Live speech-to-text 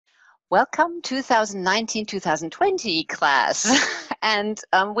Welcome 2019-2020 class. And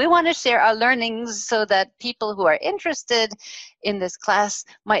we want to share our learnings so that people who are interested in this class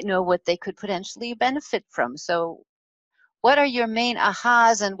might know what they could potentially benefit from. So what are your main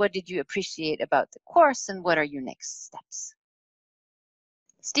ahas and what did you appreciate about the course and what are your next steps?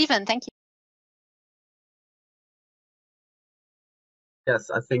 Stephen, thank you. Yes,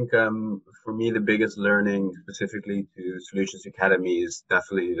 I think for me, the biggest learning specifically to Solutions Academy is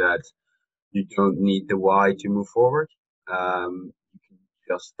definitely that you don't need the why to move forward. You can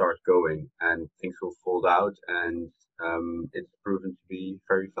just start going and things will fold out, and it's proven to be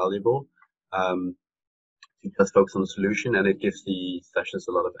very valuable to just focus on the solution, and it gives the sessions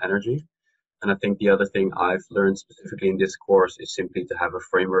a lot of energy. And I think the other thing I've learned specifically in this course is simply to have a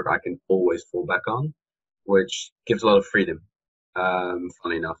framework I can always fall back on, which gives a lot of freedom.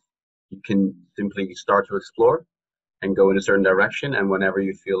 Funny enough, you can simply start to explore and go in a certain direction. And whenever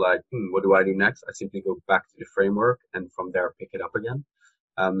you feel like, what do I do next? I simply go back to the framework and from there pick it up again.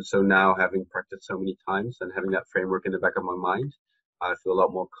 So now, having practiced so many times and having that framework in the back of my mind, I feel a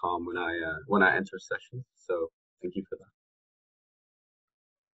lot more calm when I enter sessions. So thank you for that.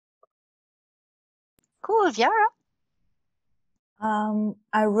 Cool, Yara.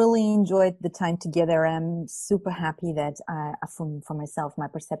 I really enjoyed the time together. I'm super happy that for myself, my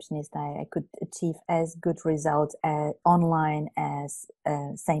perception is that I could achieve as good results online as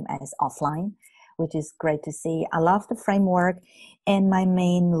same as offline, which is great to see. I love the framework, and my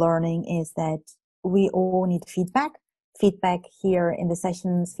main learning is that we all need feedback here in the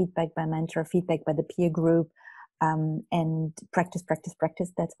sessions, feedback by mentor, feedback by the peer group, and practice.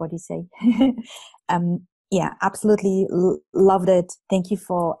 That's what you say. Yeah, absolutely loved it. Thank you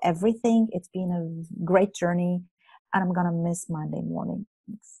for everything. It's been a great journey, and I'm gonna miss Monday morning.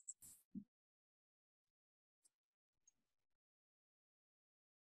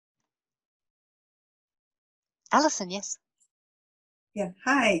 Alison, yes. Yeah,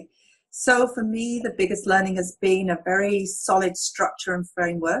 hi. So for me, the biggest learning has been a very solid structure and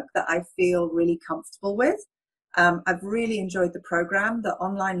framework that I feel really comfortable with. I've really enjoyed the program, the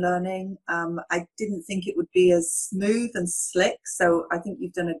online learning. I didn't think it would be as smooth and slick, so I think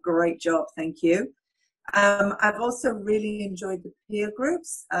you've done a great job. Thank you. I've also really enjoyed the peer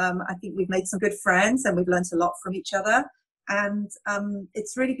groups. I think we've made some good friends and we've learned a lot from each other. And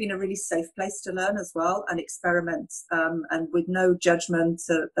it's really been a really safe place to learn as well and experiment, and with no judgment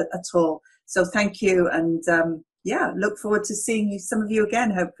at all. So thank you, and yeah, look forward to seeing some of you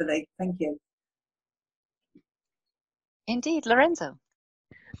again, hopefully. Thank you. Indeed, Lorenzo.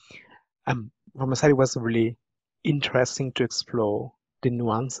 From my side, it was really interesting to explore the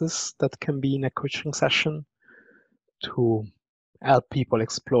nuances that can be in a coaching session to help people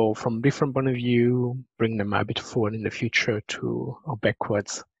explore from different point of view, bring them a bit forward in the future or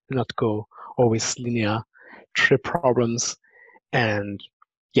backwards, not go always linear, trip problems, and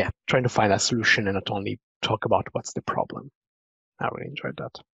yeah, trying to find a solution and not only talk about what's the problem. I really enjoyed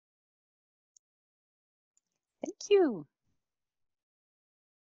that. Thank you.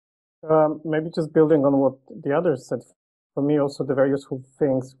 Maybe just building on what the others said, for me also the very useful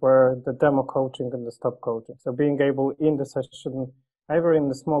things were the demo coaching and the stop coaching. So being able in the session, either in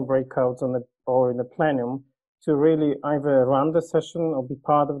the small breakouts or in the plenum, to really either run the session or be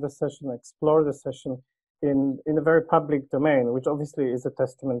part of the session, explore the session in a very public domain, which obviously is a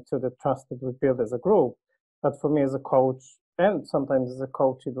testament to the trust that we build as a group. But for me as a coach, and sometimes as a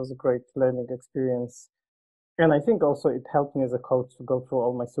coach, it was a great learning experience. And I think also it helped me as a coach to go through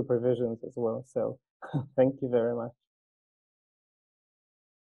all my supervisions as well. So thank you very much.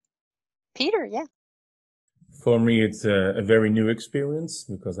 Peter, yeah. For me, it's a very new experience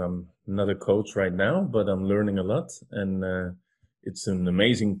because I'm not a coach right now, but I'm learning a lot. And it's an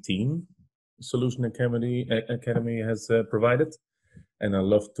amazing team Solution Academy has provided. And I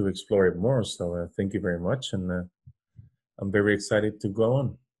love to explore it more. So thank you very much. And I'm very excited to go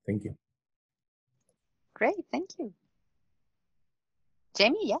on. Thank you. Great, thank you.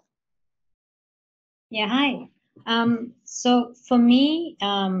 Jamie, yeah? Yeah, hi. So for me,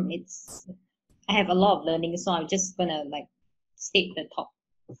 I have a lot of learning, so I'm just gonna state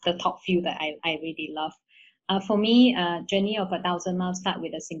the top few that I really love. For me, journey of 1,000 miles start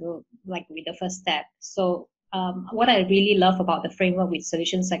with with the first step. So what I really love about the framework with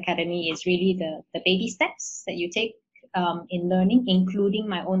Solutions Academy is really the baby steps that you take in learning, including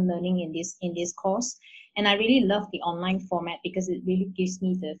my own learning in this course. And I really love the online format because it really gives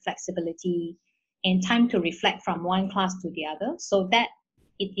me the flexibility and time to reflect from one class to the other. So that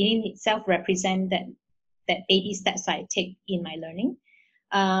it in itself represents that baby steps I take in my learning.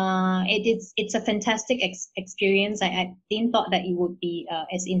 It's a fantastic experience. I didn't thought that it would be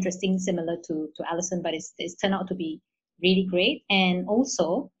as interesting, similar to Alison, but it's turned out to be really great. And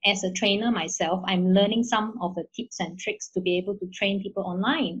also, as a trainer myself, I'm learning some of the tips and tricks to be able to train people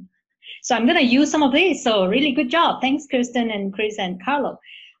online. So I'm going to use some of these. So really good job. Thanks, Kirsten and Chris and Carlo.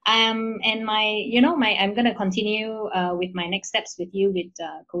 And I'm going to continue with my next steps with you with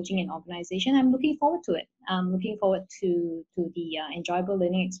coaching and organization. I'm looking forward to it. I'm looking forward to the enjoyable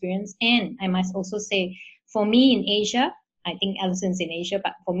learning experience. And I must also say, for me in Asia, I think Alison's in Asia,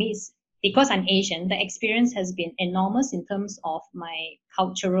 but for me, because I'm Asian, the experience has been enormous in terms of my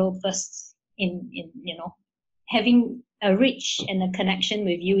cultural bursts in having a reach and a connection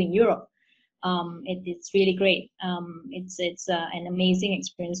with you in Europe. It's really great. It's an amazing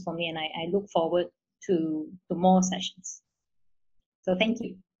experience for me, and I look forward to more sessions. So thank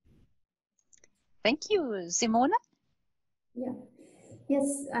you. Thank you, Simona. Yeah.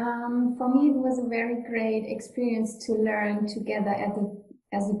 Yes, for me it was a very great experience to learn together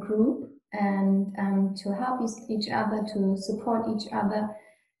as a group and to help each other, to support each other,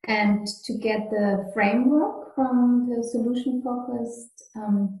 and to get the framework from the solution-focused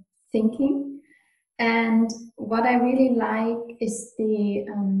thinking. And what I really like is the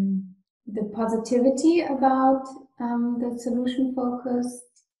positivity about the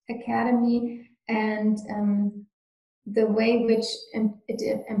solution-focused academy, and the way which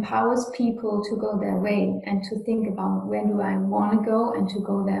it empowers people to go their way and to think about where do I want to go and to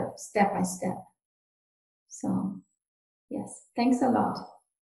go there step by step. So yes, thanks a lot.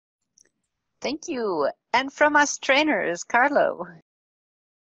 Thank you. And from us trainers, Carlo.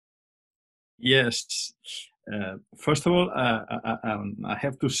 Yes. First of all, I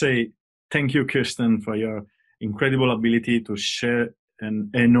have to say thank you, Kirsten, for your incredible ability to share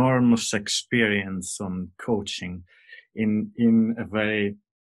an enormous experience on coaching in a very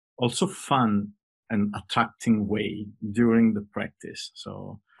also fun and attracting way during the practice.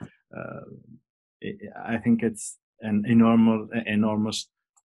 So I think it's an enormous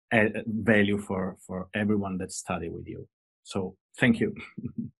value for everyone that study with you. So thank you.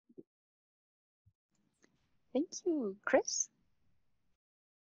 Thank you, Chris.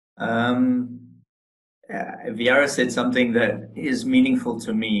 Viara said something that is meaningful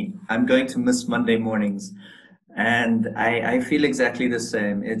to me. I'm going to miss Monday mornings, and I feel exactly the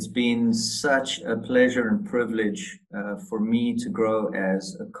same. It's been such a pleasure and privilege for me to grow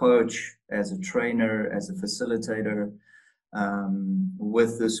as a coach, as a trainer, as a facilitator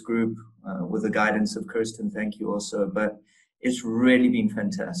with this group, with the guidance of Kirsten. Thank you also. But it's really been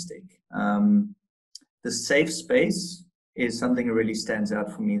fantastic. The safe space is something that really stands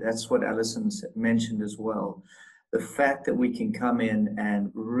out for me. That's what Alison mentioned as well. The fact that we can come in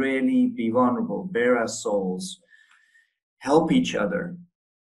and really be vulnerable, bare our souls, help each other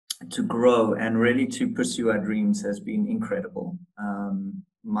to grow and really to pursue our dreams has been incredible.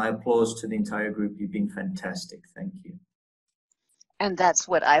 My applause to the entire group. You've been fantastic. Thank you. And that's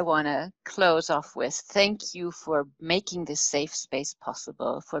what I want to close off with. Thank you for making this safe space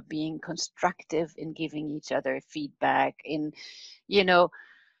possible, for being constructive in giving each other feedback, in,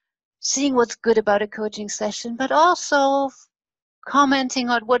 seeing what's good about a coaching session, but also commenting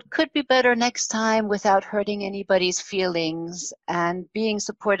on what could be better next time without hurting anybody's feelings, and being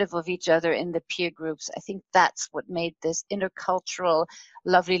supportive of each other in the peer groups. I think that's what made this intercultural,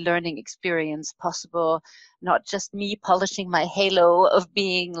 lovely learning experience possible. Not just me polishing my halo of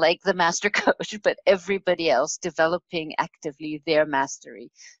being like the master coach, but everybody else developing actively their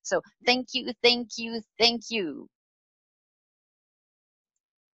mastery. So thank you, thank you, thank you.